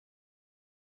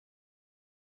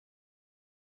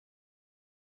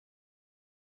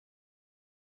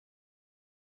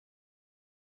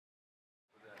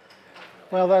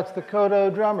Well, that's the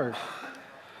Kodo drummers.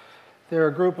 They're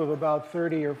a group of about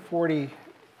 30 or 40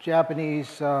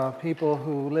 Japanese people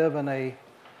who live in a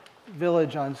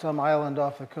village on some island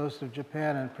off the coast of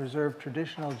Japan and preserve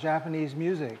traditional Japanese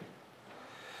music.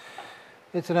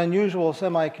 It's an unusual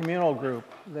semi-communal group.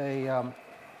 They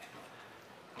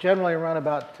generally run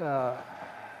about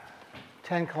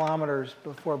 10 kilometers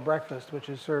before breakfast, which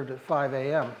is served at 5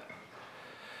 a.m.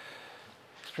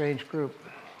 Strange group.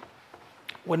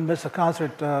 Wouldn't miss a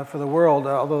concert for the world,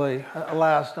 although they,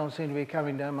 alas, don't seem to be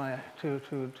coming down to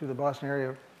the Boston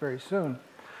area very soon.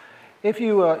 If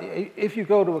you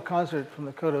go to a concert from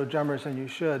the Kodo drummers, and you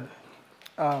should,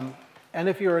 and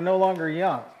if you are no longer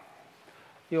young,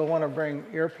 you'll want to bring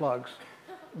earplugs,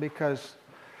 because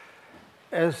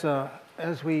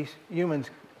as we humans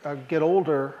get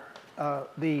older,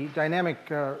 the dynamic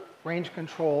range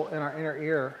control in our inner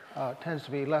ear tends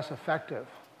to be less effective.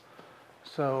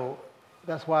 So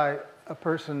that's why a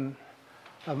person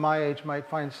of my age might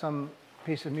find some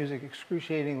piece of music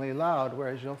excruciatingly loud,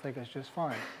 whereas you'll think it's just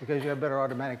fine, because you have better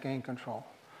automatic gain control.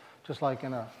 Just like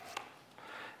in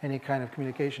any kind of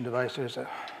communication device, there's a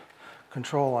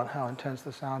control on how intense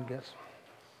the sound gets.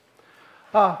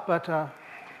 But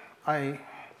I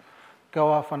go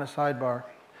off on a sidebar.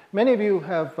 Many of you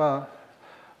have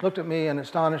looked at me in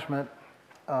astonishment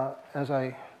as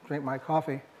I drink my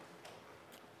coffee.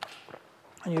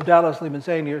 And you've doubtlessly been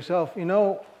saying to yourself, you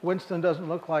know, Winston doesn't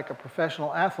look like a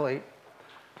professional athlete,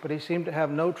 but he seemed to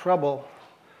have no trouble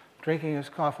drinking his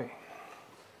coffee.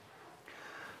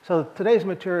 So today's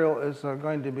material is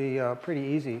going to be pretty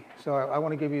easy. So I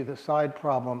want to give you the side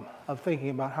problem of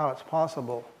thinking about how it's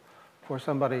possible for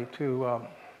somebody to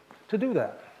do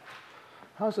that.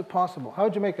 How is it possible? How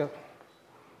would you make a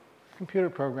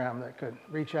computer program that could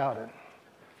reach out and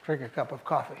drink a cup of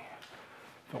coffee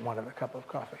if it wanted a cup of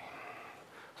coffee?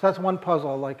 So that's one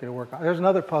puzzle I'd like you to work on. There's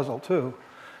another puzzle, too.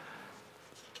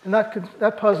 And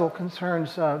that puzzle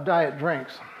concerns diet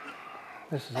drinks.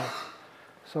 This is a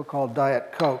so-called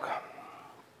Diet Coke.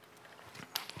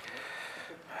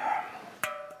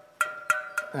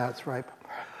 That's right.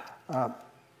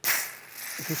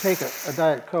 If you take a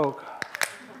Diet Coke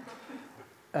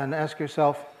and ask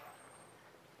yourself,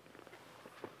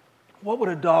 what would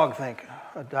a dog think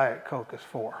a Diet Coke is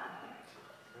for?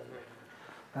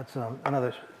 That's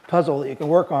another puzzle that you can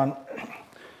work on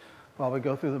while we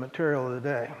go through the material of the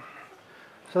day.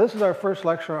 So this is our first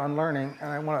lecture on learning, and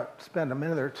I want to spend a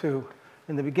minute or two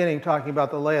in the beginning talking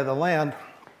about the lay of the land,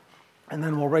 and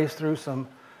then we'll race through some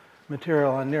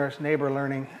material on nearest neighbor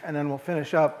learning, and then we'll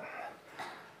finish up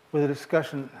with a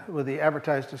discussion, with the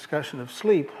advertised discussion of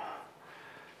sleep,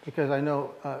 because I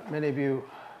know many of you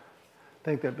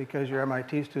think that because you're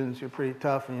MIT students, you're pretty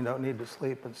tough and you don't need to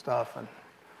sleep and stuff, and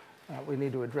we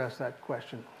need to address that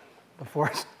question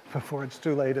before it's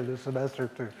too late in the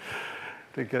semester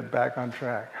to get back on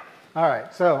track. All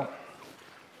right, so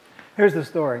here's the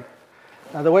story.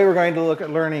 Now, the way we're going to look at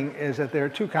learning is that there are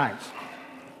two kinds.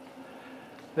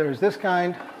 There's this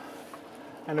kind,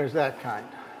 and there's that kind.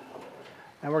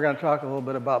 And we're going to talk a little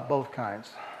bit about both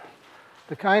kinds.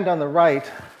 The kind on the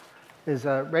right is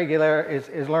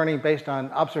learning based on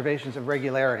observations of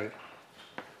regularity.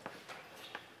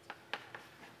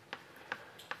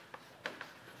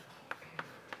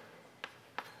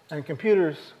 And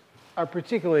computers are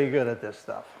particularly good at this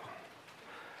stuff.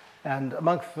 And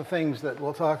amongst the things that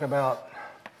we'll talk about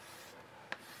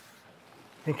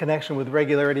in connection with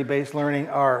regularity-based learning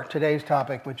are today's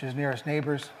topic, which is nearest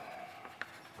neighbors.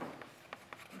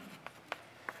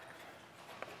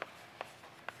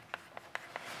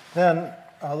 Then,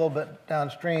 a little bit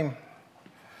downstream,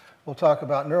 we'll talk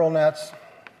about neural nets.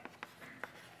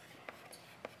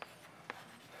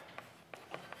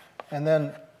 And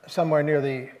then, somewhere near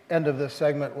the end of this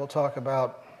segment, we'll talk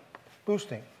about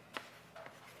boosting.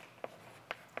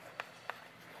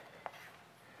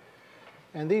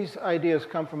 And these ideas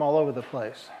come from all over the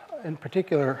place. In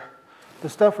particular, the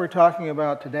stuff we're talking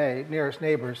about today, nearest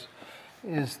neighbors,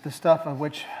 is the stuff of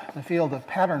which the field of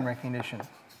pattern recognition.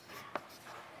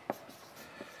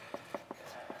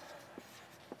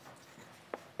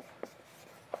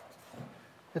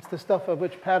 It's the stuff of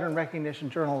which pattern recognition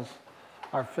journals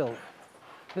are filled.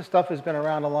 This stuff has been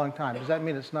around a long time. Does that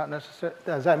mean it's not necessary?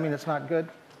 Does that mean it's not good?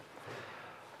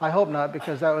 I hope not,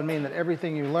 because that would mean that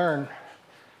everything you learn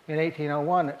in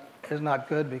 1801 is not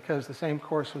good, because the same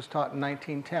course was taught in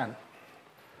 1910.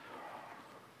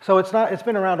 So it's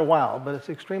been around a while, but it's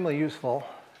extremely useful,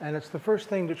 and it's the first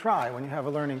thing to try when you have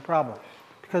a learning problem,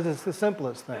 because it's the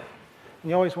simplest thing. And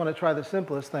you always want to try the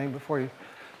simplest thing before you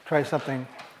try something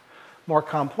more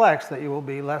complex that you will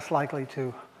be less likely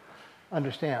to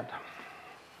understand.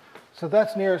 So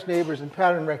that's nearest neighbors and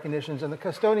pattern recognitions. And the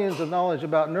custodians of knowledge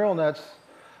about neural nets,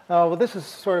 well, this is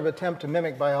sort of an attempt to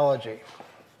mimic biology.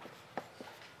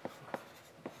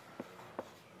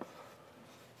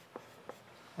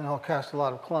 And I'll cast a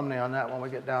lot of calumny on that when we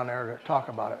get down there to talk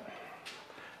about it.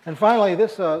 And finally,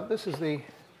 this is the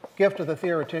gift of the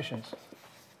theoreticians.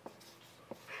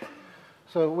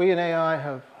 So we in AI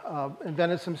have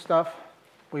invented some stuff,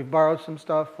 we've borrowed some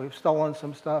stuff, we've stolen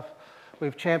some stuff,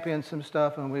 we've championed some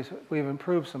stuff, and we've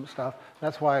improved some stuff.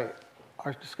 That's why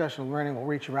our discussion of learning will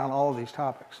reach around all of these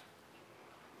topics.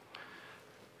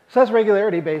 So that's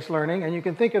regularity-based learning, and you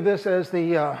can think of this as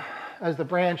the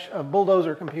branch of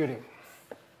bulldozer computing.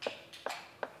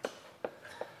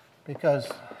 Because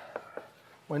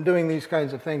when doing these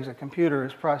kinds of things, a computer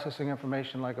is processing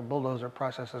information like a bulldozer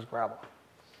processes gravel.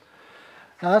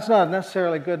 Now, that's not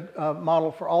necessarily a good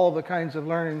model for all of the kinds of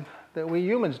learning that we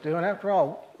humans do. And after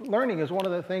all, learning is one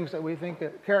of the things that we think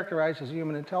that characterizes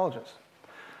human intelligence.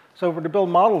 So to build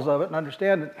models of it and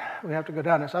understand it, we have to go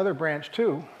down this other branch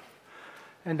too.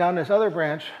 And down this other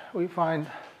branch, we find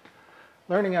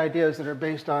learning ideas that are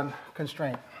based on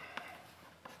constraint.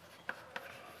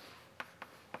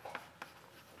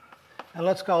 And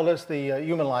let's call this the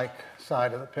human-like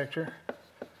side of the picture.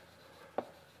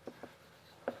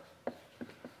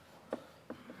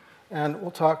 And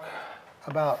we'll talk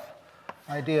about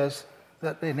ideas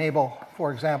that enable,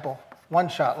 for example,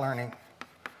 one-shot learning,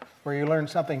 where you learn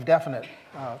something definite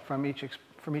from each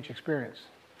experience.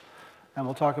 And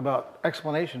we'll talk about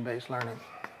explanation-based learning.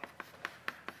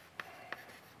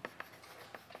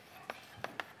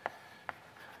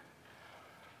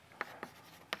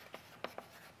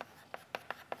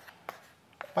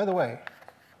 By the way,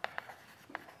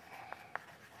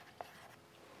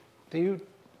 do you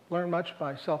learn much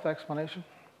by self-explanation?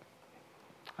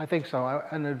 I think so. I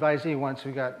had an advisee once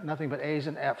who got nothing but A's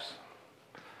and F's.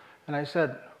 And I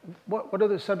said, what are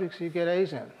the subjects you get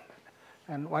A's in?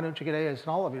 And why don't you get A's in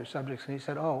all of your subjects? And he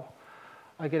said, oh,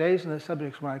 I get A's in the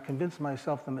subjects when I convince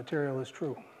myself the material is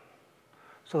true.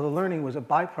 So the learning was a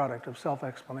byproduct of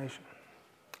self-explanation.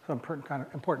 So important kind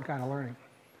of learning.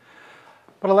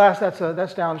 But alas,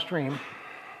 that's downstream.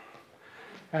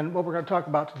 And what we're going to talk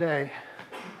about today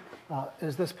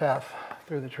is this path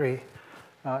through the tree,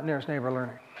 nearest neighbor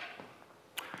learning.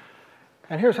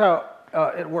 And here's how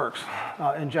it works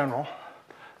in general.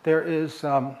 There is,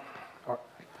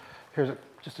 here's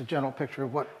just a general picture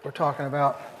of what we're talking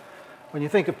about. When you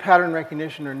think of pattern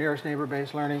recognition or nearest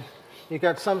neighbor-based learning, you've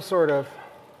got some sort of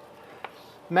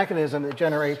mechanism that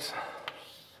generates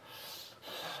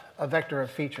a vector of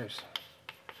features.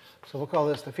 So we'll call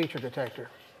this the feature detector.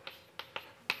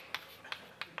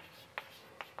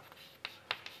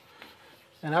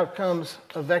 And out comes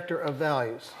a vector of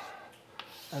values.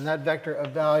 And that vector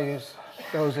of values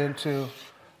goes into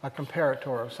a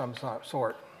comparator of some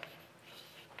sort.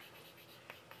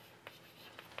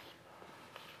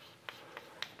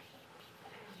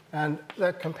 And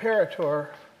that comparator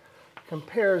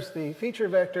compares the feature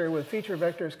vector with feature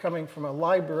vectors coming from a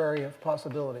library of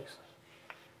possibilities.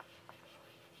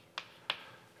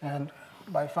 And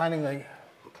by finding the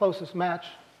closest match,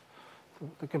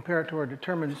 the comparator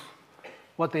determines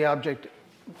what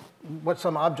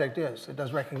some object is. It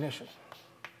does recognition.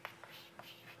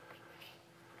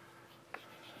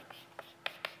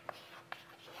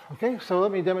 Okay, so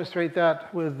let me demonstrate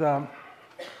that with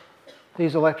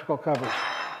these electrical covers.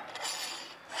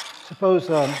 Suppose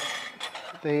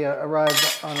they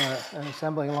arrived on an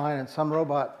assembly line and some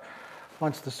robot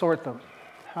wants to sort them.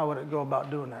 How would it go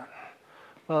about doing that?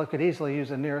 Well, it could easily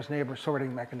use a nearest neighbor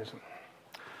sorting mechanism.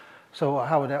 So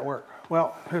how would that work?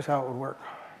 Well, here's how it would work.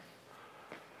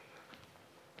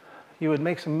 You would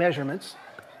make some measurements,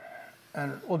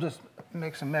 and we'll just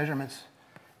make some measurements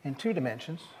in 2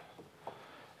 dimensions.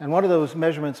 And one of those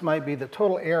measurements might be the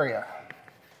total area,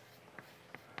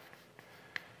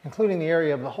 including the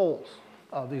area of the holes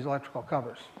of these electrical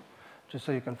covers, just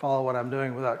so you can follow what I'm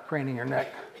doing without craning your neck.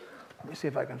 Let me see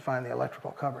if I can find the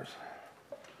electrical covers.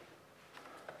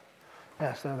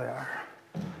 Yes, there they are.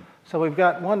 So we've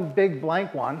got one big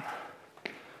blank one,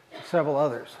 several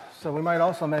others. So we might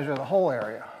also measure the whole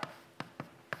area.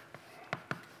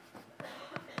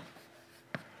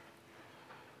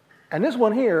 And this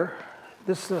one here,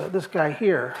 this guy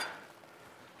here,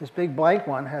 this big blank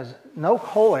one has no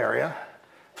whole area,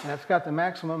 and it's got the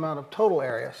maximum amount of total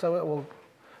area. So it will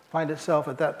find itself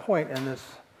at that point in this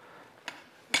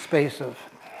space of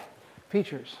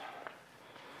features.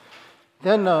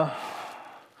 Then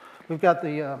we've got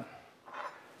the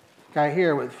guy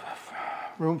here with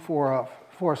room for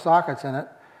 4 sockets in it.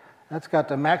 That's got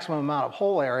the maximum amount of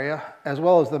hole area as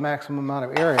well as the maximum amount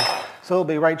of area. So it'll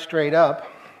be right straight up,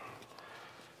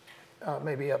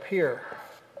 maybe up here.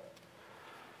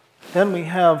 Then we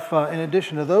have, in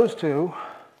addition to those two,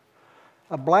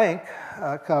 a blank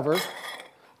cover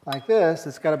like this.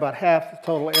 It's got about half the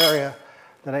total area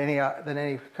that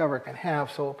any cover can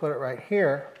have, so we'll put it right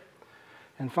here.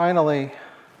 And finally,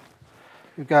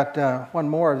 we've got one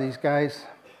more of these guys.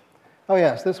 Oh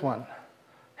yes, this one.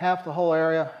 Half the whole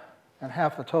area and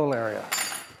half the total area.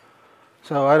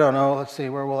 So I don't know, let's see,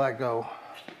 where will that go?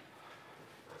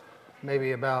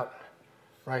 Maybe about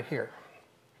right here.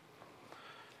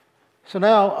 So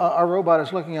now our robot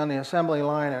is looking on the assembly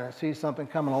line and it sees something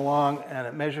coming along and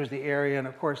it measures the area, and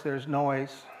of course there's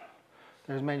noise,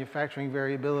 there's manufacturing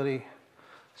variability,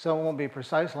 so it won't be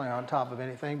precisely on top of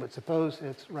anything, but suppose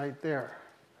it's right there.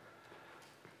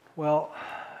 Well,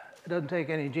 it doesn't take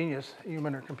any genius,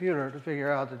 human or computer, to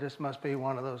figure out that this must be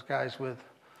one of those guys with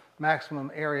maximum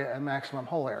area and maximum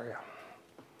hole area.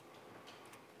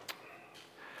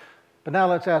 But now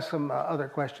let's ask some other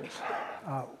questions.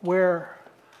 Where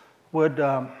would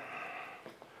what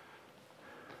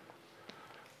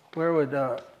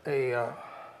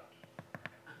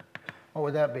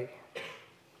would that be?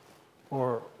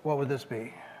 Or what would this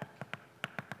be?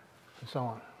 And so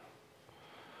on.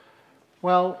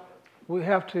 Well, we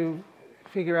have to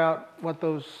figure out what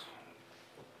those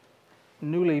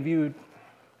newly viewed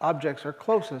objects are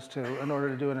closest to in order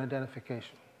to do an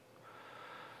identification.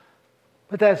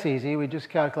 But that's easy. We just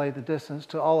calculate the distance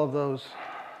to all of those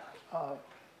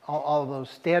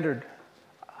standard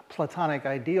Platonic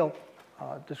ideal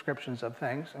descriptions of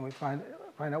things, and we find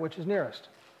out which is nearest.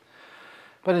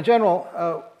 But in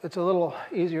general, it's a little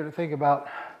easier to think about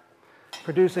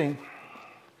producing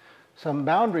some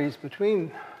boundaries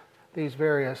between these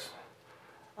various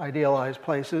idealized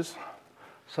places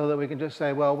so that we can just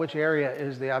say, well, which area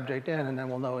is the object in, and then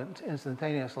we'll know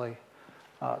instantaneously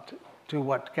to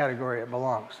what category it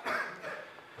belongs.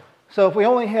 So if we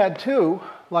only had two,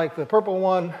 like the purple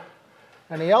one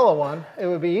and the yellow one, it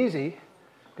would be easy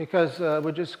because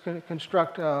we'd just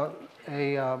construct a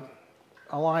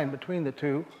line between the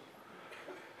two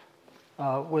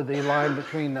with the line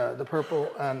between the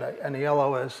purple and the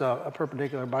yellow as a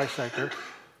perpendicular bisector.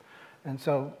 And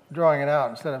so drawing it out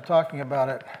instead of talking about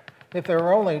it, if there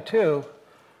were only two,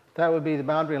 that would be the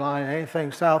boundary line.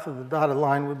 Anything south of the dotted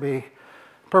line would be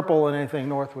purple and anything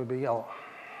north would be yellow.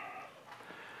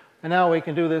 And now we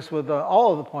can do this with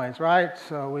all of the points, right?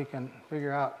 So we can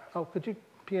figure out, oh,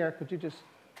 Pierre, could you just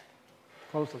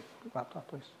close the laptop,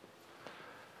 please?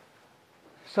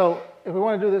 So if we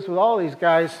want to do this with all these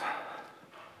guys,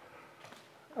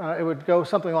 it would go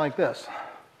something like this.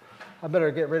 I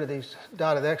better get rid of these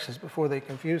dotted X's before they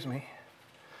confuse me.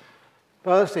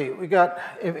 But let's see, we got,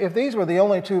 if these were the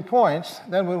only 2 points,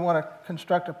 then we want to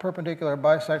construct a perpendicular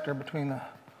bisector between the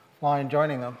line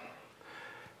joining them.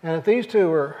 And if these two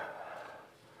were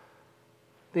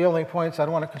the only points, I'd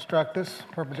want to construct this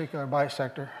perpendicular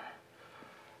bisector.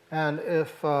 And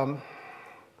if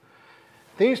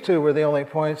these two were the only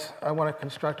points, I want to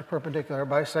construct a perpendicular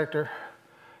bisector.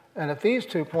 And if these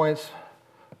 2 points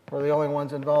were the only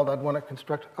ones involved, I'd want to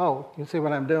construct, oh, you see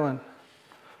what I'm doing?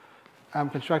 I'm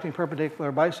constructing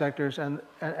perpendicular bisectors,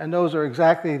 and those are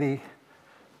exactly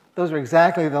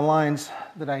the lines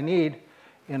that I need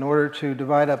in order to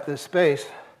divide up this space.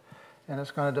 And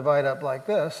it's going to divide up like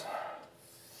this.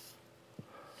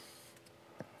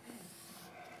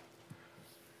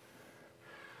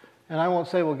 And I won't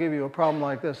say we'll give you a problem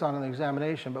like this on an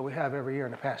examination, but we have every year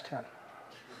in the past 10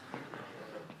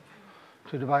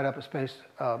 to divide up a space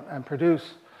and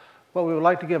produce what we would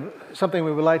like to give, something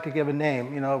we would like to give a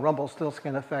name. You know,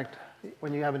 Rumpelstiltskin effect.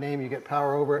 When you have a name, you get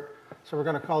power over it. So we're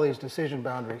going to call these decision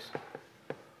boundaries.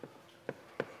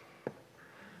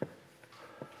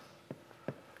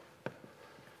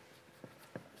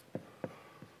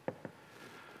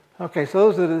 Okay, so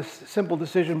those are the simple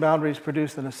decision boundaries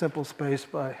produced in a simple space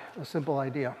by a simple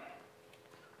idea.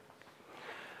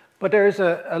 But there is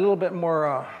a little bit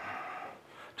more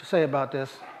to say about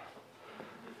this,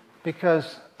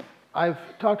 because I've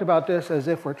talked about this as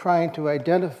if we're trying to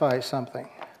identify something.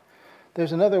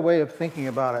 There's another way of thinking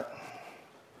about it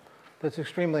that's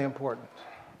extremely important,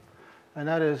 and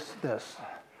that is this.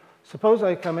 Suppose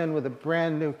I come in with a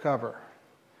brand new cover,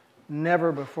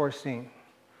 never before seen,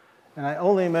 and I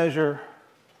only measure,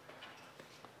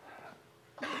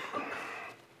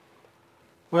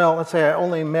 well, let's say I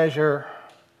only measure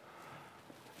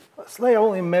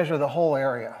the whole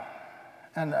area,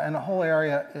 and the whole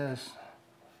area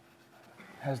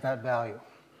has that value.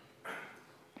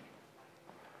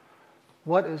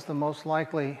 What is the most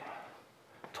likely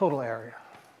total area?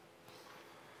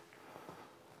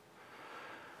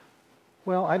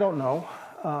 Well, I don't know,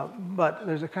 but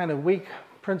there's a kind of weak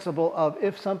principle of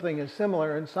if something is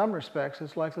similar in some respects,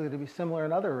 it's likely to be similar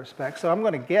in other respects. So I'm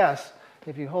going to guess,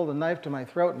 if you hold a knife to my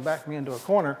throat and back me into a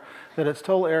corner, that its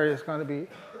total area is going to be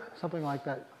something like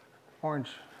that orange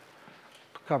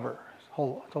cover,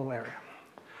 whole total area.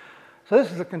 So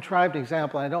this is a contrived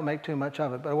example, and I don't make too much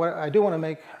of it, but what I do want to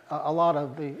make a lot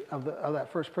of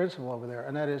that first principle over there,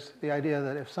 and that is the idea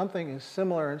that if something is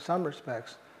similar in some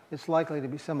respects, it's likely to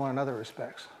be similar in other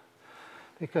respects,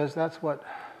 because that's what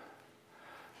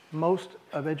most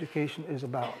of education is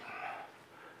about.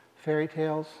 Fairy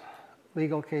tales,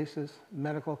 legal cases,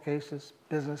 medical cases,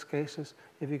 business cases.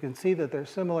 If you can see that they're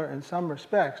similar in some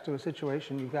respects to a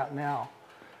situation you've got now,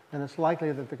 then it's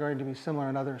likely that they're going to be similar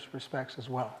in other respects as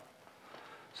well.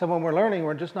 So when we're learning,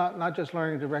 we're just not just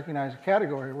learning to recognize a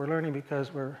category, we're learning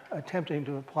because we're attempting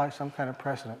to apply some kind of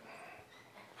precedent.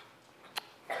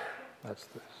 That's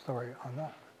the story on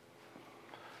that.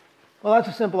 Well, that's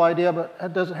a simple idea, but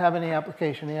it doesn't have any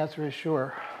application. The answer is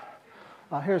sure.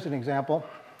 Here's an example.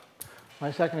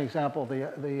 My second example,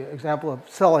 the example of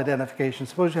cell identification.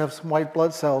 Suppose you have some white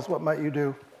blood cells, what might you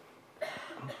do?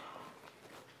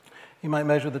 You might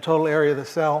measure the total area of the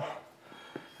cell,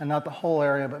 and not the whole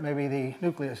area, but maybe the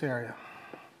nucleus area.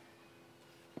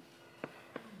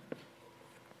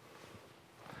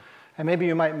 And maybe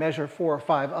you might measure 4 or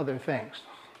 5 other things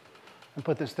and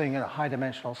put this thing in a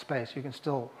high-dimensional space. You can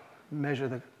still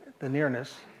measure the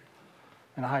nearness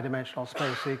in a high-dimensional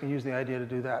space, so you can use the idea to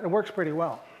do that. It works pretty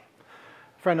well.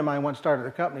 A friend of mine once started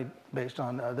a company based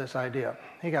on this idea.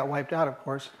 He got wiped out, of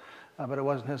course, but it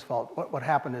wasn't his fault. What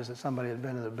happened is that somebody had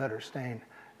been in a better stain,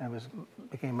 and it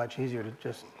became much easier to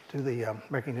just do the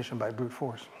recognition by brute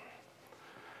force.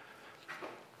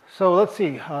 So let's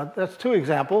see, that's 2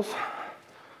 examples.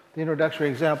 The introductory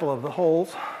example of the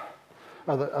holes,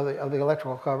 of the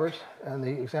electrical covers, and the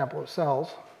example of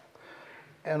cells.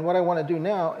 And what I want to do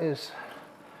now is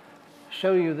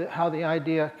show you how the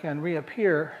idea can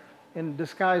reappear in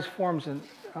disguised forms in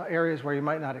areas where you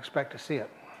might not expect to see it.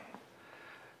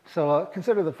 So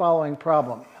consider the following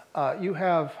problem. You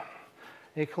have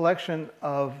a collection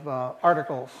of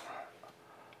articles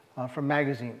from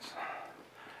magazines,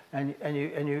 and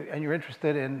you're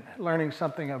interested in learning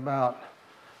something about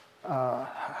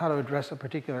how to address a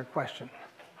particular question.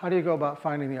 How do you go about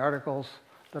finding the articles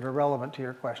that are relevant to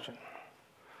your question?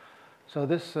 So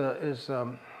this is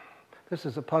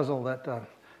a puzzle that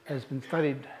has been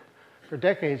studied for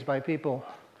decades by people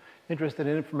interested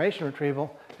in information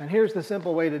retrieval, and here's the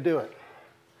simple way to do it.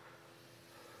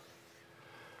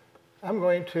 I'm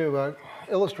going to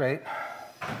illustrate,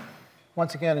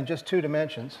 once again, in just 2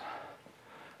 dimensions,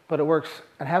 but it works,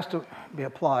 it has to be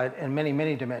applied in many,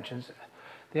 many dimensions.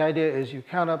 The idea is you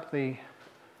count up the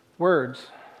words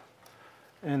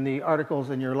in the articles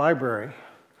in your library,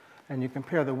 and you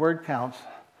compare the word counts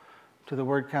to the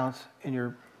word counts in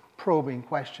your probing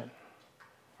question.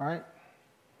 All right?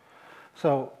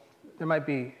 So you might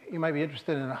be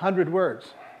interested in 100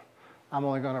 words. I'm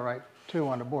only going to write 2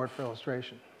 on the board for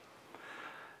illustration.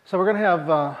 So we're going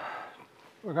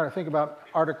to think about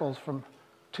articles from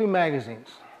 2 magazines.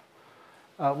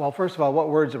 Well, first of all, what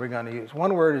words are we going to use?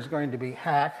 One word is going to be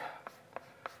hack.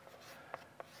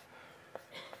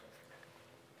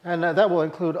 And that will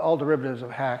include all derivatives of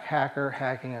hack, hacker,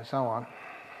 hacking, and so on.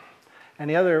 And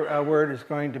the other word is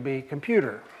going to be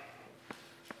computer.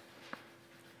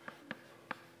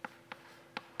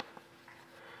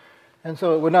 And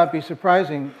so it would not be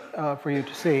surprising for you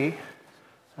to see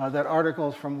that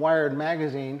articles from Wired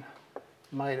magazine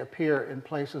might appear in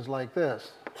places like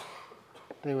this.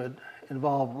 They would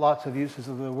involve lots of uses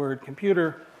of the word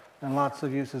computer and lots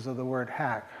of uses of the word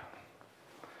hack.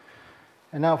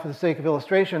 And now, for the sake of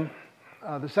illustration,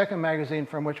 the second magazine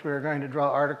from which we are going to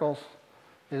draw articles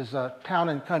is Town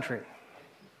and Country.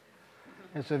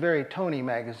 It's a very Tony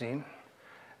magazine,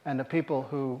 and the people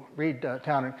who read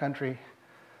Town and Country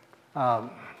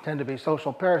tend to be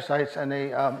social parasites, and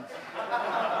they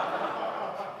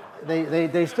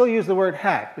still use the word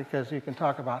hack, because you can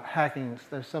talk about hacking.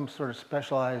 There's some sort of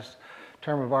specialized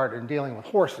term of art in dealing with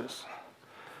horses.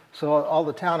 So all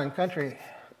the Town and Country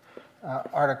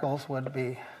articles would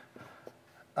be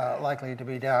likely to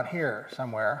be down here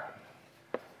somewhere.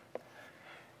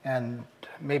 And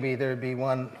maybe there'd be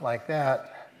one like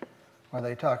that where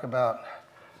they talk about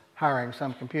hiring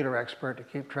some computer expert to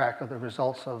keep track of the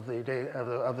results of the day,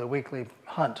 of the weekly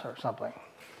hunt or something.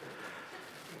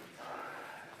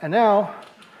 And now,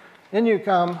 in you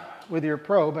come with your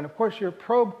probe, and of course your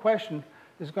probe question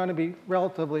is going to be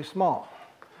relatively small.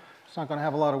 It's not going to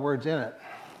have a lot of words in it.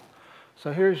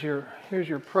 So here's your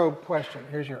probe question.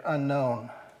 Here's your unknown.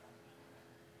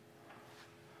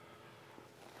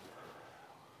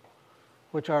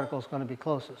 which article is going to be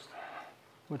closest?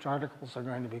 Which articles are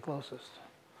going to be closest?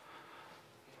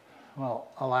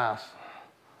 Well, alas,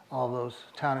 all those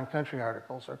town and country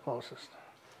articles are closest.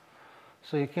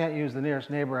 So you can't use the nearest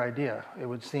neighbor idea, it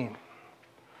would seem.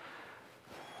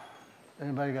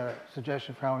 Anybody got a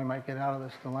suggestion for how we might get out of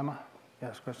this dilemma?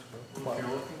 Yes, Christopher. Well, if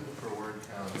you're looking for word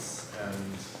counts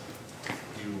and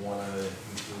you want to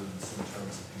include some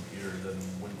terms of computer, then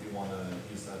wouldn't you want to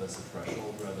use that as a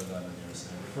threshold rather than a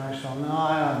nearest neighbor? Threshold? No,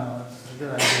 I don't know. It's a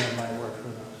good idea. It might work for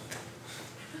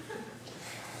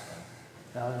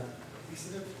those.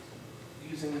 Instead of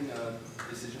using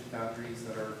decision boundaries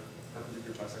that are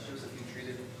perpendicular bisectors, if you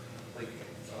treated like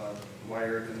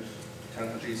wired and town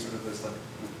country sort of as like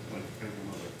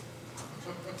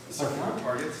circular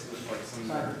targets with like some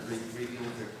radial,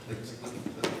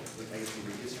 like I guess the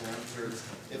radius around. Whereas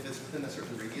if it's within a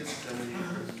certain radius, then we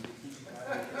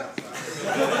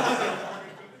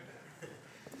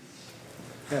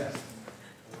Yes.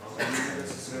 don't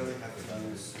necessarily have to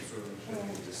use sort of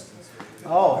Euclidean distance.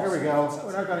 Oh, here we go.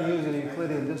 We're not going to use an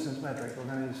Euclidean distance metric. We're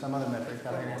going to use some other metric. Oh,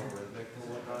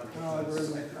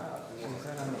 algorithmic.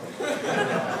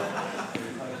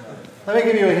 Let me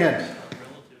give you a hint.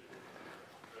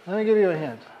 Let me give you a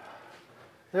hint.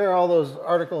 There are all those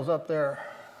articles up there,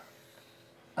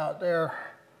 out there,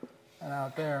 and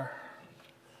out there.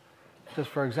 Just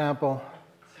for example,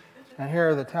 and here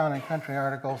are the town and country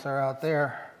articles. They're out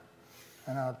there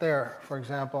and out there, for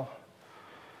example.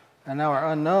 And now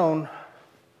our unknown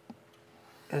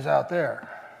is out there.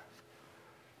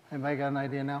 Anybody got an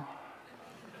idea now?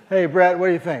 Hey, Brett, what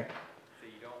do you think? So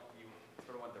you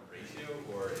sort of want the ratio,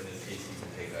 or in this case you can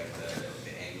take like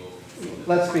the angle?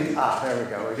 Let's be, there we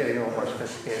go. We're getting a little more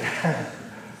sophisticated.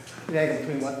 The angle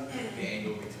between what? The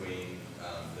angle between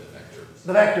the vectors.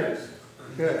 The vectors.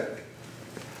 Good.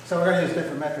 So we're going to use a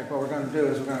different metric. What we're going to do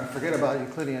is we're going to forget about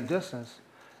Euclidean distance,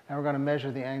 and we're going to measure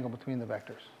the angle between the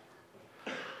vectors.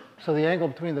 So the angle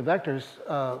between the vectors,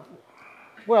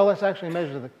 well, let's actually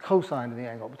measure the cosine of the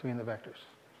angle between the vectors.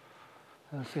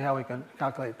 Let's see how we can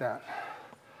calculate that.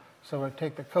 So we'll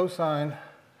take the cosine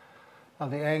of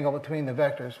the angle between the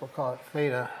vectors, we'll call it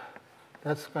theta.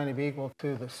 That's going to be equal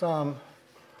to the sum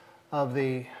of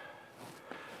the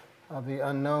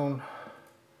unknown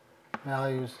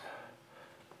values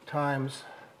times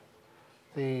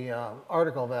the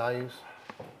article values.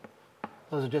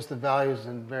 Those are just the values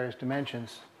in various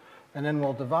dimensions. And then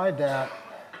we'll divide that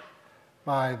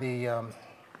by the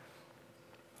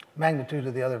magnitude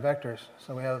of the other vectors.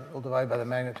 So we'll divide by the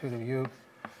magnitude of u,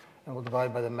 and we'll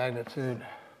divide by the magnitude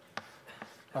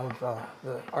of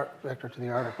the vector to the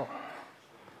article.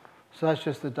 So that's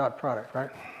just the dot product, right?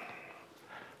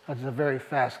 That's a very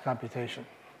fast computation.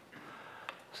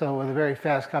 So with a very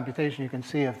fast computation, you can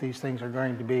see if these things are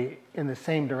going to be in the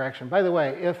same direction. By the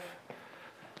way,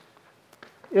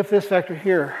 if this vector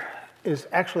here is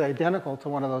actually identical to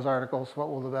one of those articles, what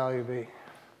will the value be?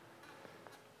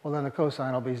 Well, then the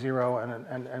cosine will be 0,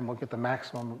 and we'll get the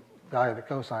maximum value of the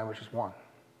cosine, which is 1.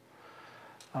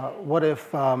 What if,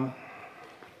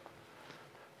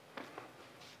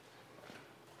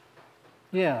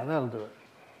 yeah, that'll do it.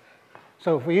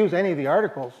 So if we use any of the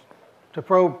articles to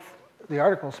probe the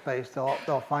article space,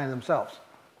 they'll find themselves,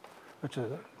 which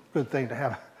is a good thing to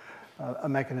have a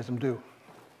mechanism do.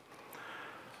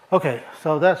 Okay,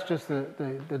 so that's just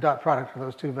the dot product of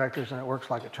those two vectors, and it works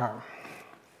like a charm.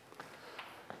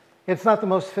 It's not the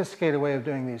most sophisticated way of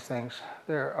doing these things.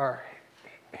 There are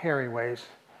hairy ways.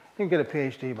 You can get a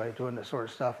PhD by doing this sort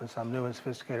of stuff in some new and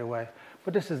sophisticated way,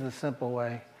 but this is the simple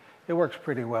way. It works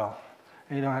pretty well,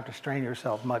 and you don't have to strain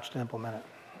yourself much to implement it.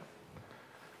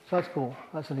 So that's cool.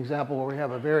 That's an example where we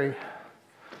have a very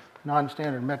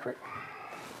non-standard metric.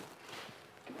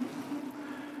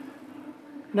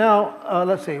 Now,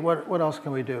 let's see, what else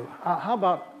can we do? How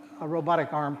about a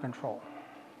robotic arm control?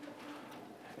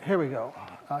 Here we go.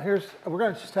 We're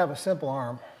going to just have a simple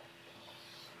arm.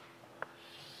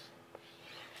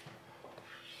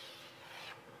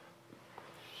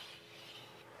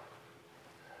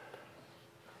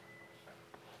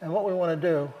 And what we want to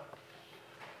do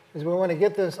is we want to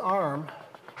get this arm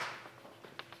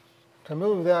to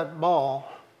move that ball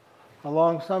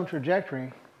along some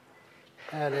trajectory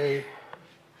at a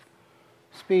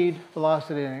speed,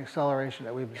 velocity, and acceleration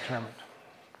that we've determined.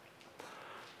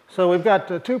 So we've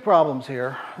got two problems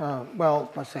here.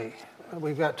 Well, let's see.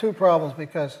 We've got two problems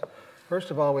because,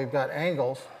 first of all, we've got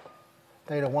angles,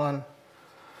 theta 1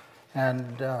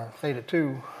 and theta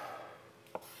 2.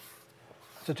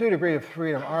 It's a 2-degree of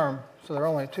freedom arm, so there are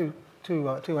only two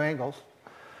angles.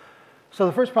 So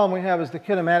the first problem we have is the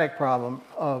kinematic problem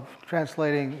of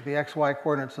translating the xy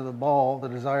coordinates of the ball, the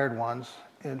desired ones,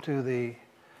 into the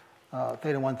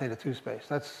theta 1, theta 2 space.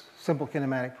 That's simple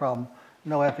kinematic problem.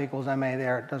 No F equals ma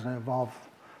there. It doesn't involve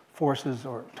forces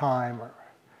or time or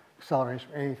acceleration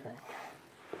or anything.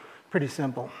 Pretty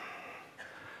simple.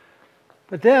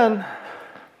 But then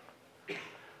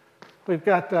we've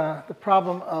got the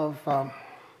problem of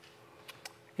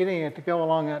getting it to go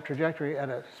along that trajectory at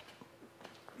a,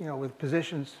 with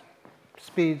positions,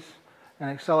 speeds, and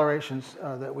accelerations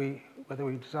that we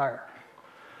desire.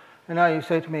 And now you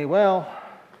say to me, well,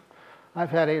 I've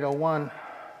had 801.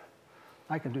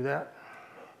 I can do that.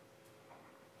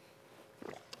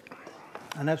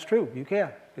 And that's true. You can,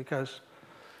 because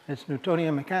it's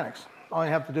Newtonian mechanics. All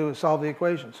you have to do is solve the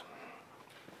equations.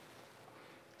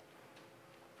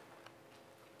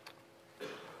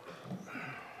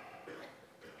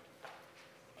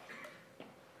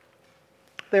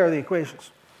 There are the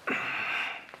equations.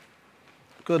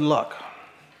 Good luck.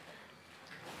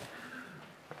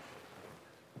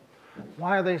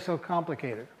 Why are they so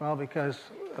complicated? Well, because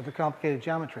of the complicated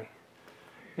geometry.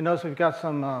 You notice we've got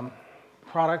some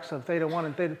products of theta 1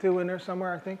 and theta 2 in there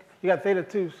somewhere, I think. You got theta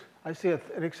 2, I see an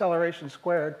acceleration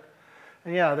squared.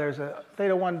 And yeah, there's a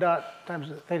theta 1 dot times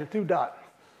a theta 2 dot,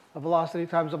 a velocity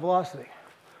times a velocity.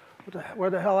 Where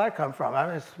the hell that come from? I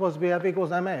mean, it's supposed to be F equals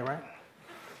ma, right?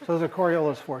 So those are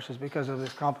Coriolis forces because of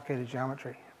this complicated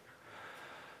geometry.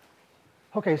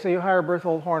 Okay, so you hire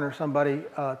Berthold Horn or somebody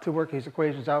to work these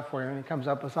equations out for you, and he comes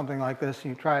up with something like this,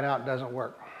 and you try it out, it doesn't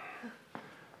work.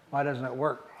 Why doesn't it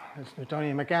work? It's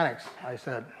Newtonian mechanics, I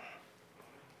said.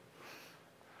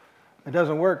 It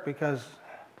doesn't work because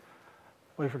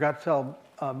we forgot to tell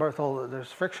Berthold that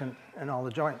there's friction in all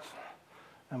the joints.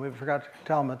 And we forgot to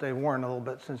tell him that they've worn a little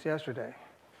bit since yesterday.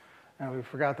 And we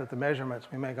forgot that the measurements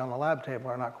we make on the lab table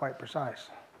are not quite precise.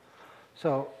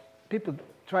 So people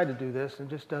try to do this, and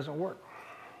it just doesn't work.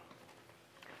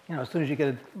 As soon as you get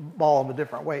a ball of a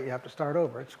different weight, you have to start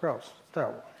over. It's gross. It's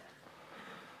terrible.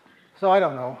 So I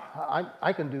don't know.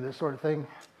 I can do this sort of thing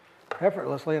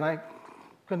effortlessly, and I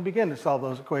couldn't begin to solve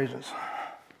those equations.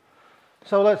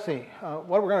 So let's see.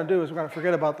 What we're going to do is we're going to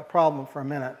forget about the problem for a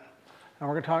minute, and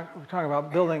we're talking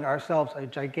about building ourselves a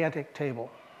gigantic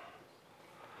table.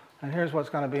 And here's what's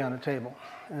going to be on the table,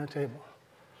 in the table.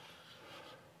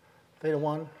 Theta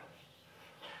 1,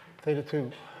 theta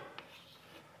 2,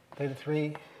 theta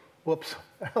 3, whoops,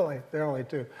 there are only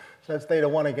 2. So that's theta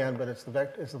 1 again, but it's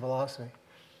the velocity,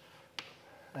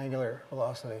 angular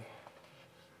velocity.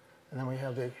 And then we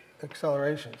have the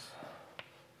accelerations.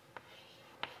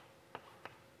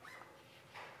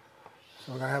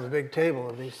 So we're going to have a big table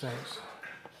of these things.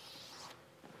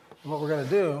 And what we're going to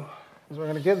do is we're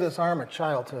going to give this arm a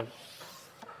childhood.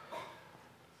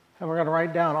 And we're going to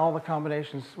write down all the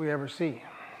combinations we ever see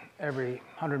every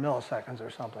 100 milliseconds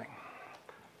or something.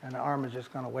 And the arm is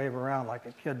just going to wave around like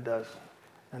a kid does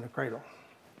in the cradle.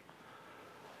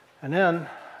 And then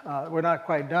we're not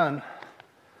quite done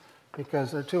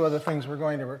because there are 2 other things we're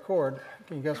going to record.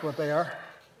 Can you guess what they are?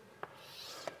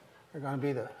 They're going to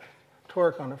be the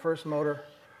torque on the first motor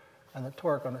and the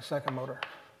torque on the second motor.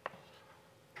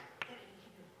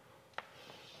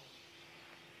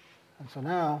 And so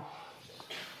now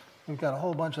we've got a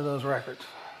whole bunch of those records.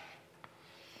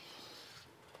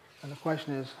 And the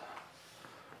question is,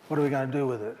 what are we going to do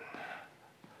with it?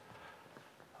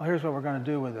 Well, here's what we're going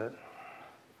to do with it.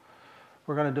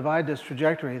 We're going to divide this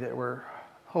trajectory that we're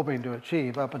hoping to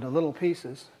achieve up into little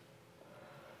pieces.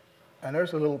 And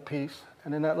there's a little piece.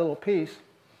 And in that little piece,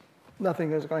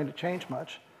 nothing is going to change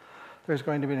much. There's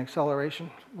going to be an acceleration,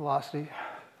 velocity,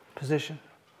 position.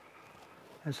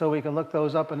 And so we can look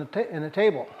those up in a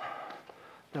table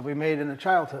that we made in the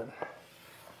childhood.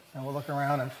 And we'll look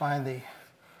around and find the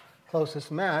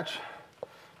closest match.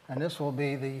 And this will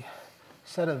be the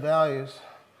set of values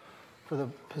for the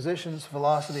positions,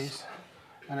 velocities,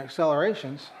 and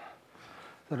accelerations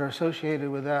that are associated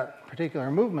with that particular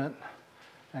movement.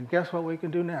 And guess what we can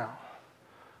do now?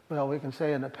 Well, we can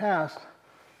say in the past,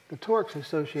 the torques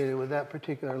associated with that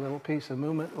particular little piece of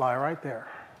movement lie right there.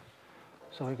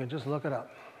 So we can just look it up.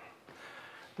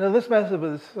 Now, this method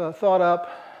was thought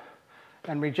up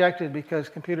and rejected because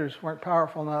computers weren't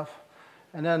powerful enough.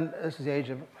 And then this is the age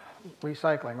of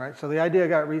recycling, right? So the idea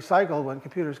got recycled when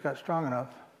computers got strong enough.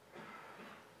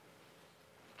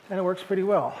 And it works pretty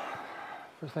well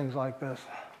for things like this.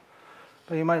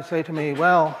 But you might say to me,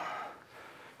 well,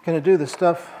 can it do the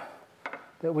stuff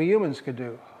that we humans could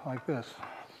do, like this?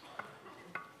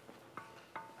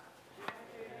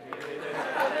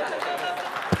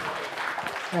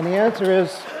 And the answer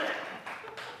is,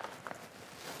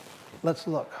 let's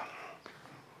look.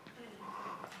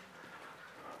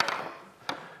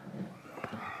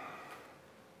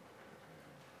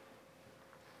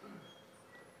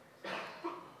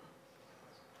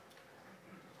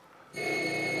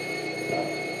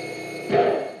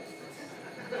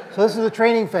 So this is the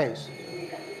training phase.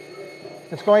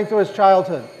 It's going through his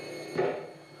childhood.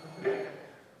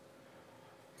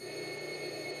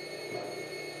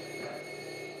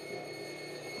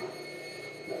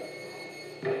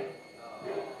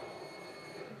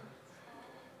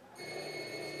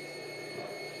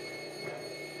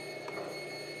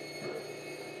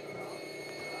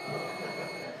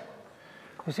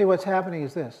 You see what's happening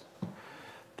is this.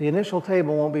 The initial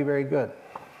table won't be very good.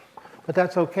 But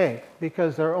that's okay,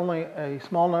 because there are only a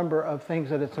small number of things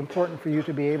that it's important for you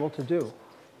to be able to do.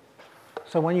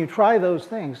 So when you try those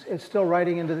things, it's still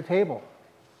writing into the table.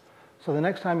 So the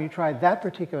next time you try that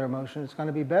particular motion, it's going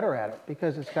to be better at it,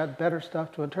 because it's got better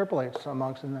stuff to interpolate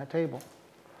amongst in that table.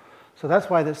 So that's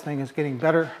why this thing is getting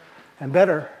better and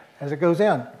better as it goes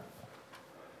in.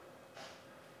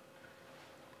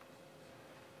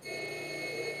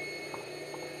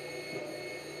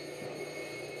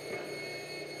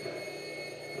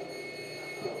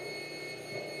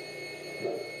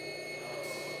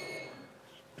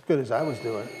 Good as I was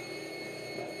doing.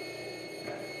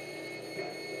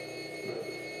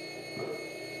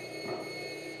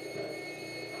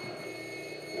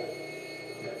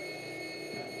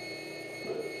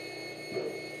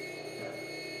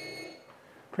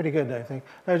 Pretty good, I think.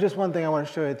 There's just one thing I want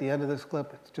to show you at the end of this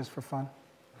clip. It's just for fun.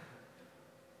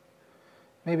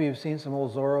 Maybe you've seen some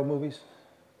old Zorro movies.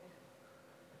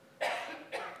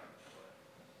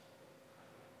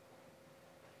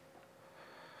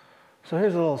 So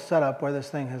here's a little setup where this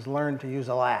thing has learned to use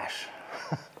a lash.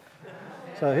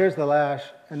 So here's the lash,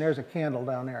 and there's a candle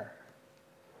down there.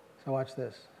 So watch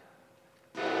this.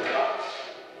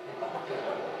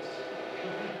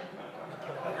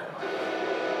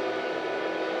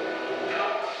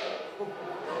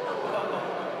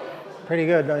 Pretty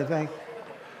good, don't you think?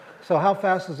 So how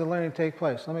fast does the learning take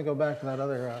place? Let me go back to that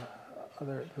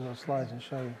those slides and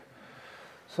show you.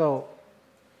 So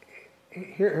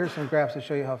here's some graphs to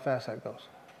show you how fast that goes.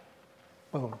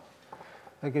 Boom.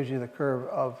 That gives you the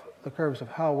curves of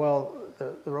how well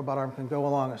the robot arm can go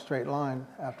along a straight line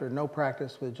after no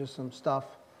practice, with just some stuff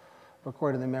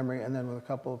recorded in the memory, and then with a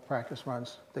couple of practice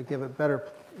runs that give it better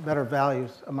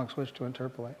values amongst which to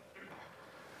interpolate.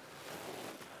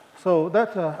 So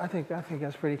that's I think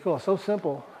that's pretty cool. So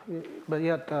simple, but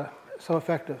yet so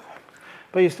effective.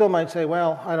 But you still might say,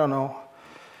 well, I don't know.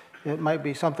 It might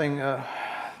be something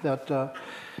that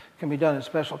can be done in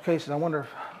special cases. I wonder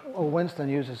if Winston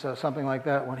uses something like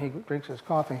that when he drinks his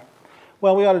coffee.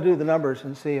 Well, we ought to do the numbers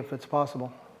and see if it's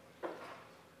possible.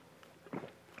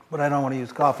 But I don't want to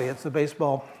use coffee. It's the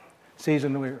baseball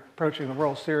season. We're approaching the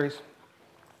World Series.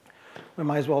 We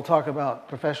might as well talk about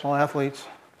professional athletes.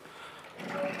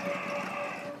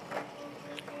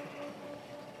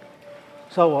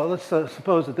 So let's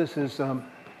suppose that this is a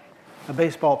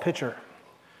baseball pitcher.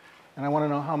 And I want to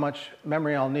know how much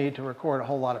memory I'll need to record a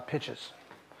whole lot of pitches.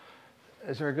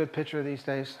 Is there a good pitcher these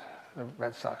days? The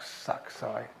Red Sox suck, so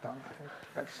I don't know.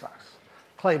 Red Sox.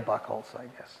 Clay Buchholz, I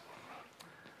guess.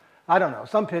 I don't know,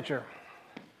 some pitcher.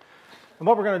 And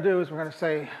what we're going to do is we're going to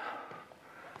say,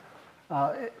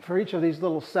 for each of these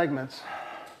little segments,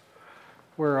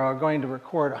 we're going to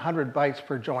record 100 bytes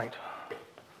per joint.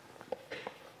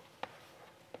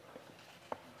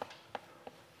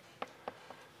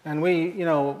 And we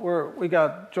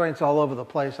got joints all over the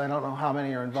place. I don't know how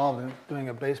many are involved in doing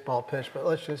a baseball pitch, but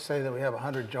let's just say that we have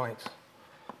 100 joints.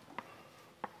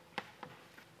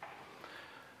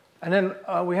 And then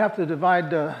we have to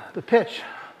divide the pitch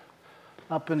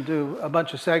up into a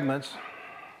bunch of segments.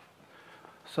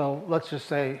 So let's just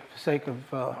say, for the sake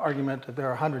of argument, that there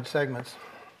are 100 segments.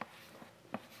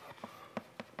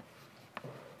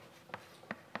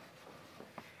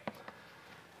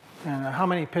 And how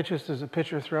many pitches does a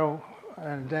pitcher throw in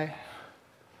a day?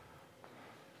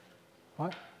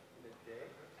 What?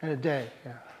 In a day,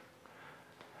 yeah.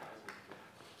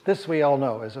 This we all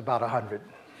know is about 100.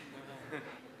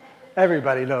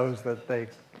 Everybody knows that they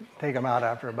take them out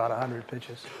after about 100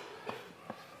 pitches.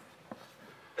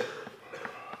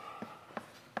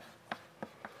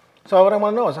 So what I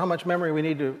want to know is how much memory we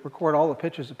need to record all the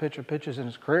pitches a pitcher pitches in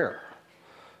his career.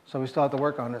 So we still have to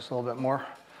work on this a little bit more.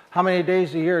 How many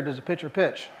days a year does a pitcher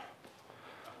pitch?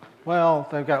 Well,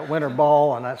 they've got winter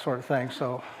ball and that sort of thing,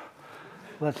 so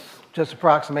let's just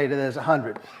approximate it as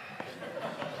 100.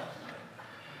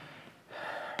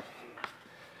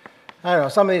 I don't know,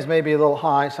 some of these may be a little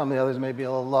high, some of the others may be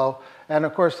a little low. And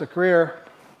of course the career,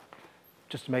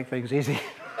 just to make things easy,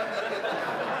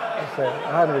 let's say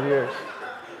 100 years.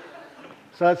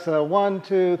 So that's 1,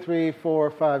 2, 3,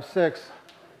 4, 5, 6.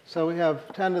 So we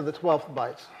have 10 to the 12th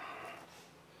bytes.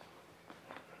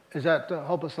 Is that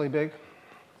hopelessly big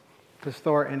to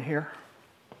store in here?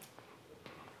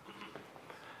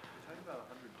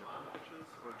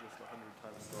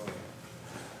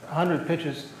 100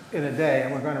 pitches in a day,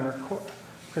 and we're going to record,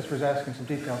 Christopher's asking some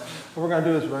details. What we're going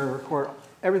to do is we're going to record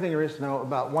everything there is to know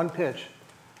about one pitch,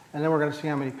 and then we're going to see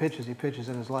how many pitches he pitches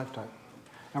in his lifetime.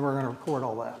 And we're going to record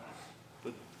all that.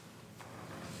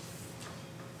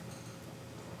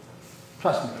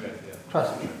 Trust me.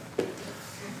 Trust me.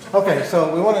 Okay,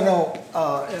 so we want to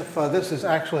know if this is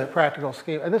actually a practical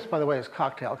scheme. And this, by the way, is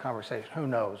cocktail conversation. Who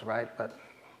knows, right? But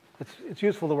it's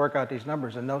useful to work out these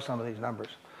numbers and know some of these numbers.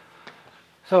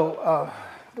 So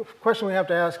the question we have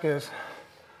to ask is,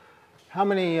 how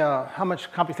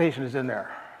much computation is in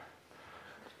there?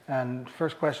 And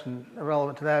first question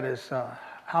relevant to that is,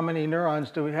 how many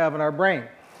neurons do we have in our brain?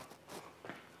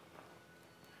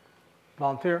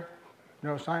 Volunteer?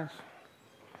 Neuroscience?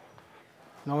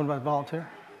 No one but volunteer?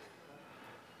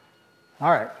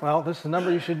 All right. Well, this is a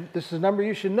number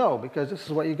you should know, because this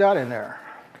is what you got in there.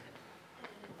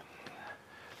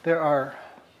 There are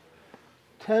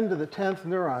 10 to the 10th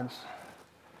neurons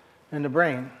in the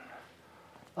brain,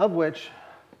 of which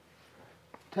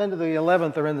 10 to the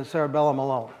 11th are in the cerebellum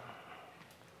alone.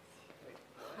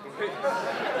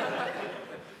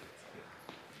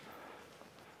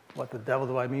 What the devil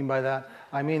do I mean by that?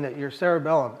 I mean that your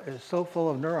cerebellum is so full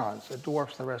of neurons, it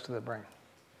dwarfs the rest of the brain.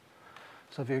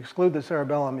 So if you exclude the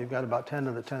cerebellum, you've got about 10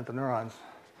 to the 10th neurons.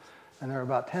 And there are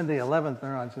about 10 to the 11th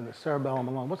neurons in the cerebellum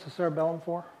alone. What's the cerebellum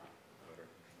for?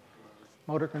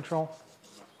 Motor control?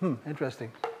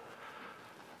 Interesting.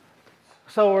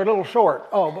 So we're a little short.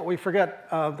 Oh, but we forget,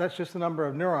 that's just the number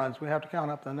of neurons. We have to count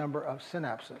up the number of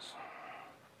synapses.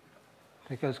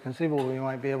 Because conceivably, we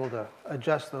might be able to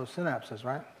adjust those synapses,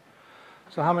 right?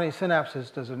 So how many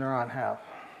synapses does a neuron have?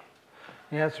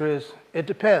 The answer is, it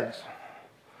depends.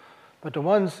 But the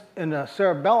ones in the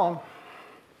cerebellum,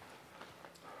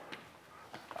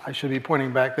 I should be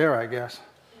pointing back there, I guess.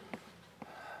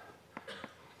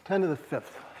 10 to the 5th.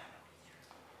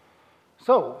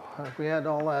 So if we add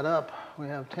all that up, we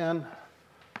have 10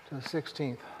 to the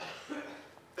 16th.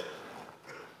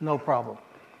 No problem.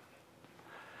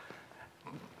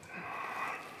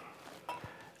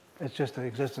 It's just an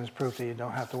existence proof that you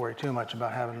don't have to worry too much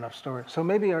about having enough storage. So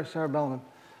maybe our cerebellum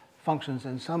functions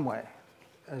in some way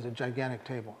as a gigantic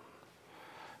table.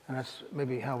 And that's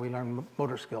maybe how we learn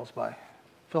motor skills, by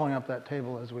filling up that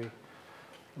table as we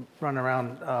run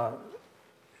around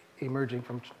emerging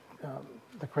from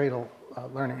the cradle,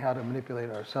 learning how to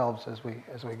manipulate ourselves as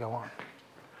we go on.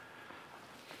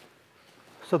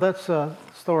 So that's a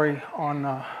story on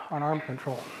arm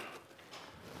control.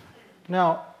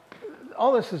 Now,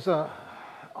 all this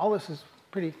is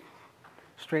pretty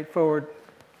straightforward,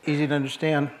 easy to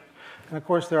understand, and of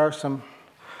course there are some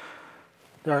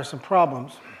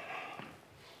problems.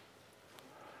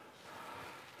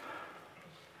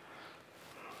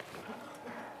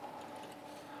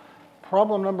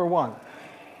 Problem number one.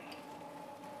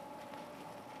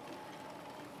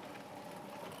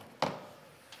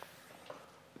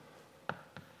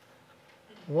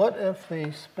 What if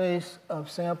the space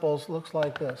of samples looks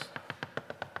like this?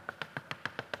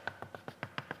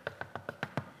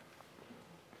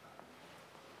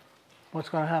 What's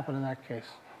going to happen in that case?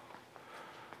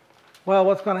 Well,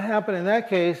 what's going to happen in that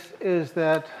case is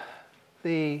that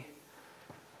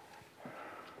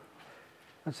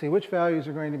let's see, which values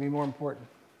are going to be more important?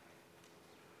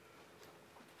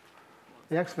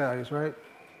 The x values, right?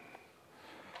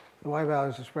 The y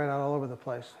values are spread out all over the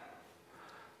place.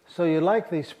 So you'd like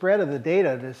the spread of the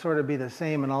data to sort of be the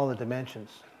same in all the dimensions.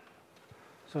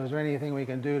 So is there anything we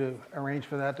can do to arrange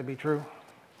for that to be true?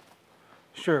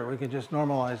 Sure, we can just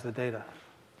normalize the data.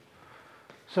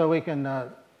 So we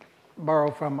can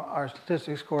borrow from our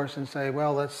statistics course and say,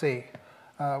 well, let's see,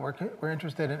 we're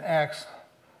interested in x,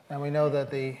 and we know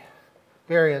that the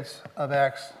variance of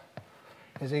x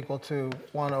is equal to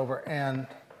 1 over n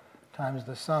times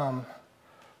the sum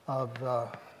of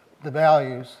the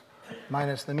values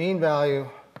minus the mean value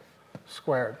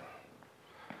squared.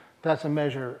 That's a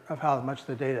measure of how much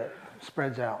the data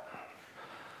spreads out.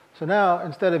 So now,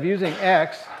 instead of using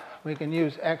x, we can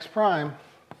use x prime,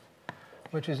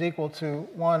 which is equal to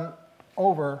 1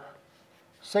 over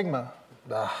sigma,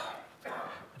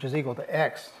 which is equal to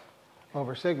x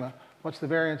over sigma. What's the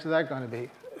variance of that going to be?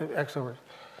 X over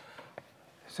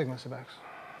sigma sub x.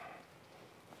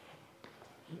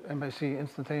 Anybody see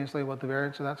instantaneously what the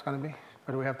variance of that's going to be?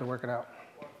 Or do we have to work it out?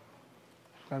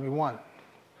 It's going to be 1.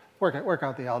 Work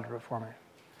out the algebra for me.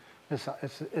 It's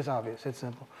obvious. It's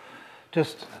simple.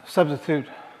 Just substitute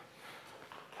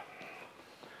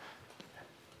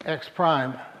x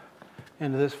prime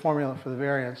into this formula for the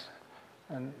variance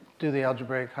and do the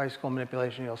algebraic high school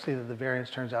manipulation. You'll see that the variance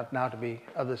turns out now to be,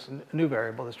 of this new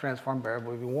variable, this transformed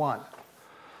variable, will be 1.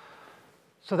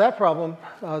 So that problem,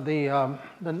 the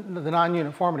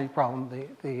non-uniformity problem,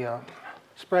 the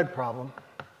spread problem,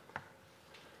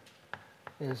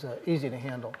 is easy to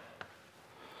handle.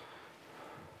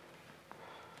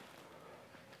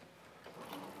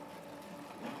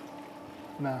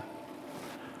 Now,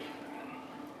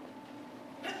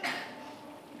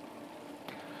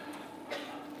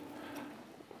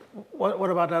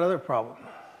 what about that other problem?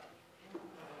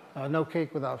 No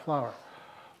cake without flour.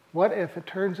 What if it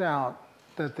turns out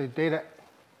that the data,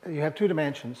 you have two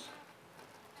dimensions,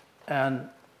 and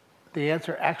the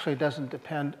answer actually doesn't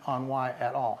depend on y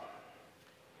at all?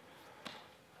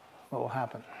 What will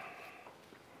happen?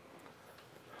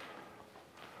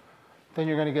 Then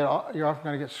you're often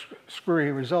going to get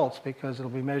screwy results because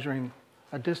it'll be measuring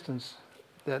a distance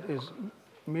that is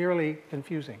merely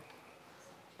confusing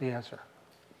the answer,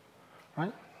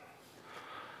 right?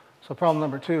 So problem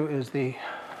number 2 is the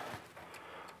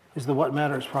what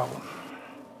matters problem.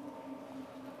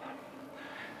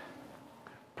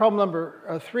 Problem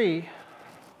number 3,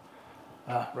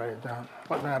 write it down,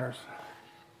 what matters.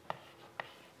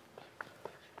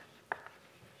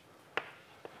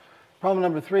 Problem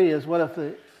number 3 is what if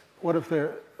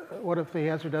the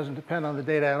answer doesn't depend on the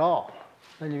data at all?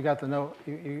 Then you got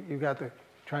the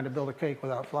trying to build a cake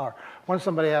without flour. Once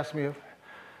somebody asked me,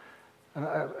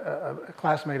 a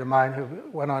classmate of mine who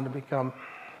went on to become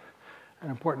an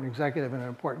important executive in an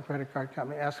important credit card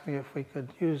company, asked me if we could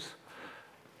use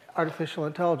artificial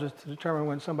intelligence to determine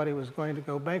when somebody was going to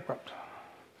go bankrupt.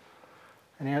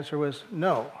 And the answer was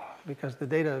no, because the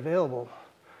data available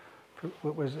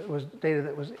was data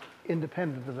that was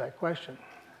independent of that question.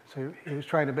 So he was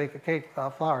trying to bake a cake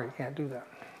without flour. You can't do that.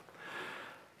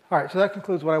 All right, so that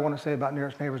concludes what I want to say about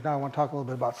nearest neighbors. Now I want to talk a little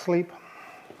bit about sleep.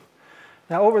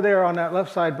 Now over there on that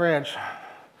left side branch,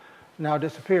 now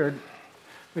disappeared,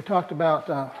 we talked about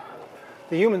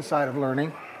the human side of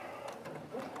learning.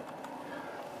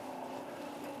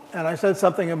 And I said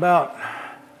something about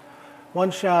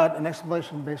one-shot and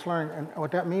explanation-based learning. And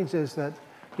what that means is that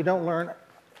you don't learn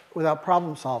without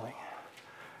problem solving.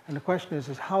 And the question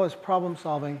is how is problem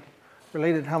solving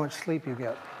related to how much sleep you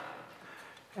get?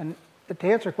 And to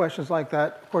answer questions like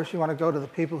that, of course, you want to go to the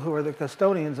people who are the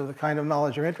custodians of the kind of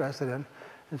knowledge you're interested in.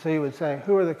 And so you would say,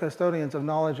 who are the custodians of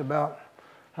knowledge about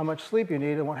how much sleep you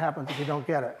need and what happens if you don't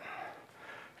get it?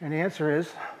 And the answer is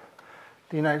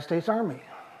the United States Army.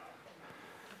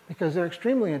 Because they're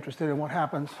extremely interested in what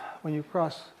happens when you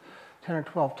cross 10 or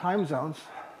 12 time zones,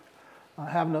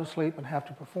 have no sleep, and have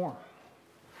to perform.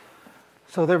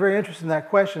 So they're very interested in that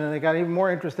question, and they got even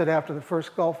more interested after the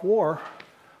first Gulf War,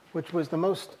 which was the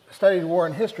most studied war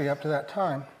in history up to that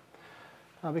time,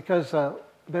 because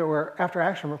there were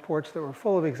after-action reports that were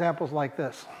full of examples like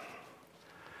this.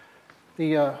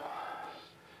 The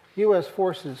U.S.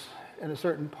 forces in a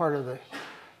certain part of the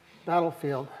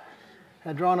battlefield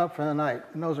had drawn up for the night,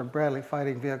 and those are Bradley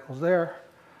fighting vehicles there,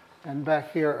 and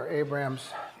back here are Abrams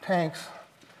tanks,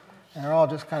 and they're all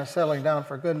just kind of settling down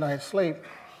for a good night's sleep.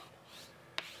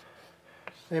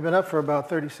 They've been up for about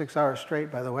 36 hours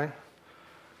straight, by the way,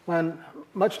 when,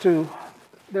 much to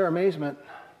their amazement,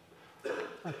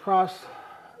 across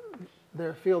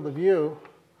their field of view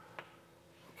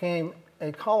came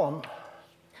a column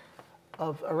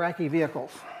of Iraqi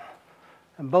vehicles,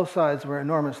 and both sides were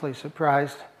enormously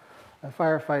surprised. A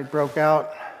firefight broke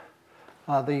out.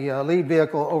 The lead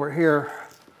vehicle over here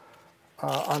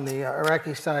on the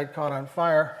Iraqi side caught on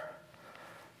fire.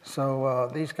 So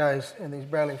these guys in these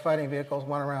Bradley fighting vehicles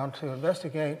went around to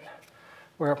investigate,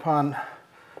 whereupon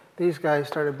these guys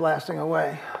started blasting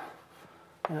away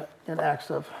in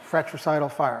acts of fratricidal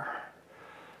fire.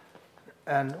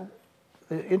 And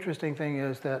the interesting thing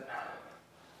is that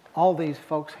all these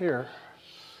folks here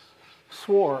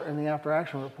swore in the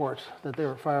after-action reports that they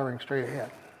were firing straight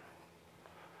ahead.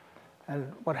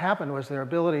 And what happened was their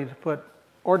ability to put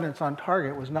ordnance on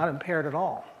target was not impaired at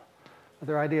all.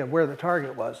 Their idea of where the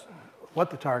target was, what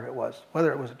the target was,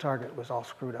 whether it was a target was all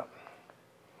screwed up.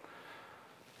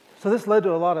 So this led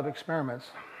to a lot of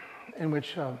experiments in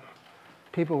which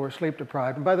people were sleep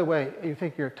deprived. And by the way, you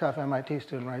think you're a tough MIT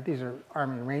student, right? These are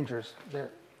Army Rangers.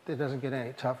 It doesn't get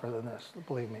any tougher than this,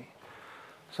 believe me.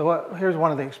 So here's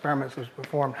one of the experiments that was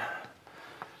performed.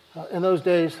 In those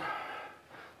days,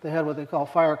 they had what they call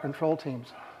fire control teams.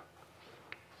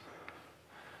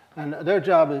 And their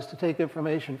job is to take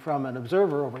information from an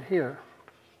observer over here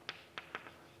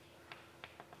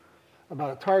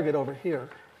about a target over here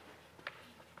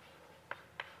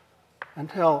and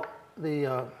tell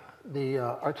the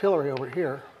artillery over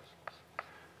here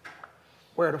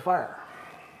where to fire.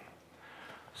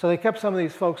 So they kept some of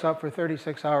these folks up for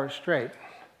 36 hours straight.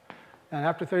 And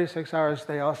after 36 hours,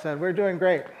 they all said, we're doing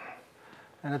great.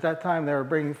 And at that time, they were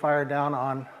bringing fire down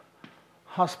on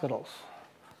hospitals,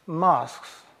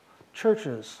 mosques,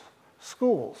 churches,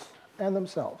 schools, and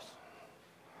themselves,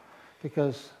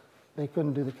 because they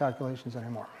couldn't do the calculations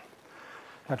anymore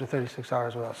after 36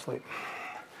 hours without sleep.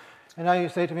 And now you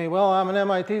say to me, well, I'm an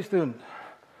MIT student.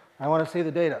 I want to see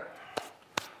the data.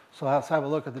 So let's have a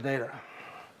look at the data.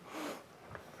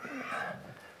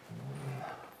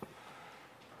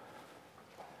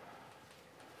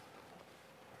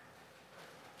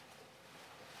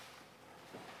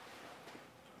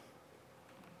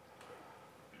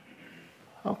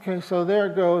 Okay, so there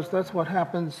it goes. That's what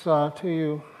happens to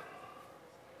you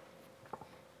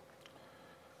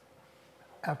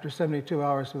after 72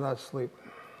 hours without sleep.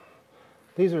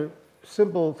 These are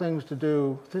simple things to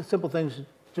do, simple things,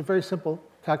 very simple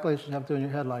calculations you have to do in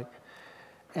your head, like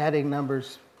adding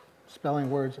numbers, spelling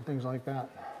words, and things like that.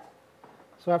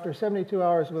 So after 72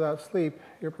 hours without sleep,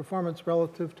 your performance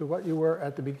relative to what you were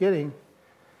at the beginning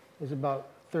is about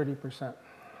 30%.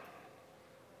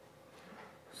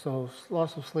 So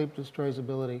loss of sleep destroys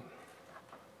ability.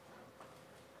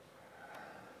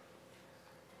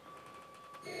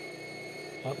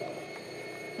 Up.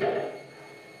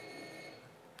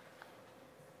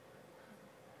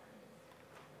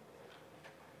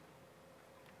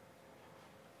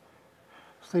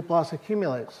 Sleep loss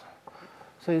accumulates.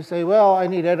 So you say, well, I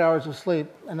need 8 hours of sleep,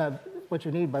 and that, what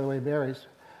you need, by the way, varies.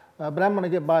 But I'm going to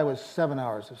get by with 7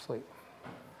 hours of sleep.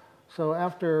 So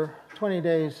after 20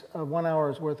 days of 1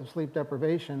 hour's worth of sleep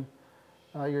deprivation,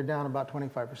 you're down about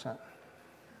 25%.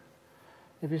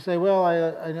 If you say, well,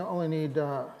 I only need,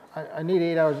 I need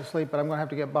 8 hours of sleep, but I'm going to have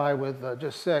to get by with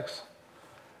just 6,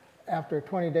 after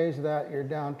 20 days of that, you're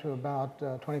down to about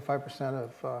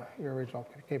 25% of your original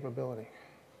capability.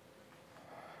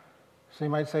 So you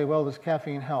might say, well, does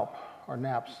caffeine help, or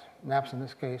naps in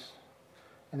this case?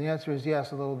 And the answer is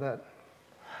yes, a little bit.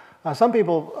 Some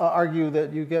people argue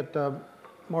that you get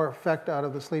more effect out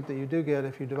of the sleep that you do get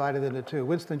if you divide it into two.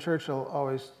 Winston Churchill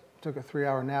always took a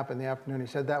 3-hour nap in the afternoon. He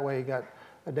said that way he got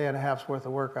a day and a half's worth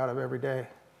of work out of every day.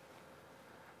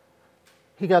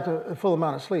 He got the full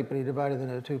amount of sleep, but he divided it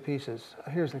into 2 pieces.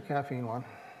 Here's the caffeine one.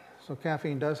 So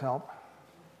caffeine does help.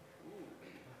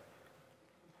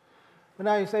 But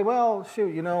now you say, well,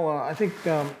 shoot, you know, I think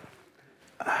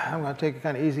I'm going to take it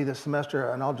kind of easy this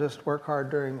semester, and I'll just work hard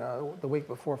during the week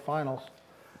before finals.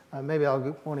 Maybe I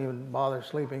won't even bother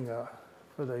sleeping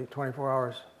for the 24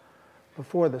 hours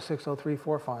before the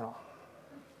 6034 final.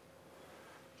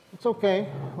 It's okay.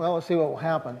 Well, let's see what will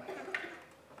happen.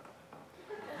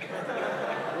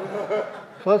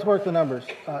 So let's work the numbers.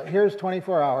 Here's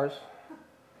 24 hours,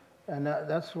 and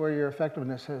that's where your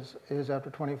effectiveness is after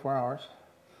 24 hours.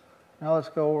 Now let's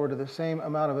go over to the same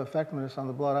amount of effectiveness on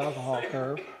the blood alcohol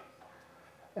curve.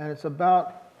 And it's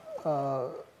about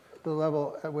the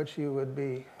level at which you would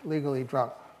be legally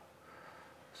drunk.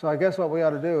 So I guess what we ought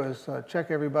to do is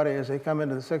check everybody as they come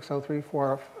into the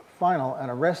 6034 final and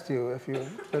arrest you if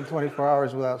you've been 24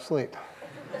 hours without sleep,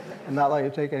 and not let you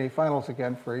take any finals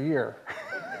again for a year.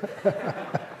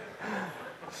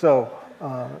 So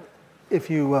if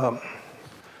you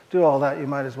do all that, you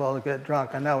might as well get drunk.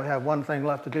 And now we have one thing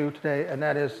left to do today, and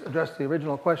that is address the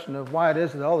original question of why it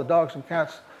is that all the dogs and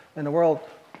cats in the world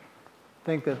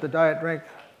think that the diet drink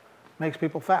makes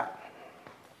people fat.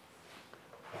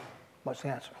 What's the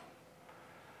answer?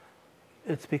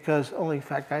 It's because only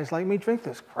fat guys like me drink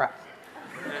this crap.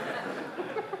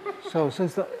 So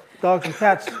since the dogs and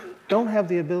cats don't have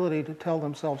the ability to tell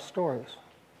themselves stories,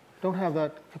 don't have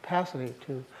that capacity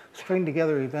to string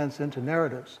together events into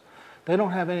narratives, they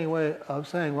don't have any way of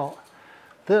saying, well,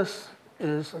 this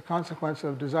is a consequence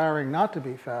of desiring not to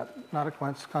be fat, not a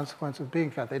consequence of being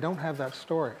fat. They don't have that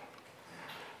story.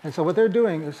 And so what they're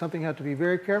doing is something you have to be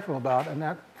very careful about, and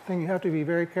that thing you have to be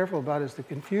very careful about is the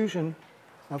confusion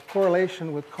of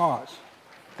correlation with cause.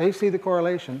 They see the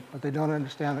correlation, but they don't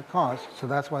understand the cause, so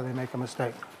that's why they make a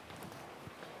mistake.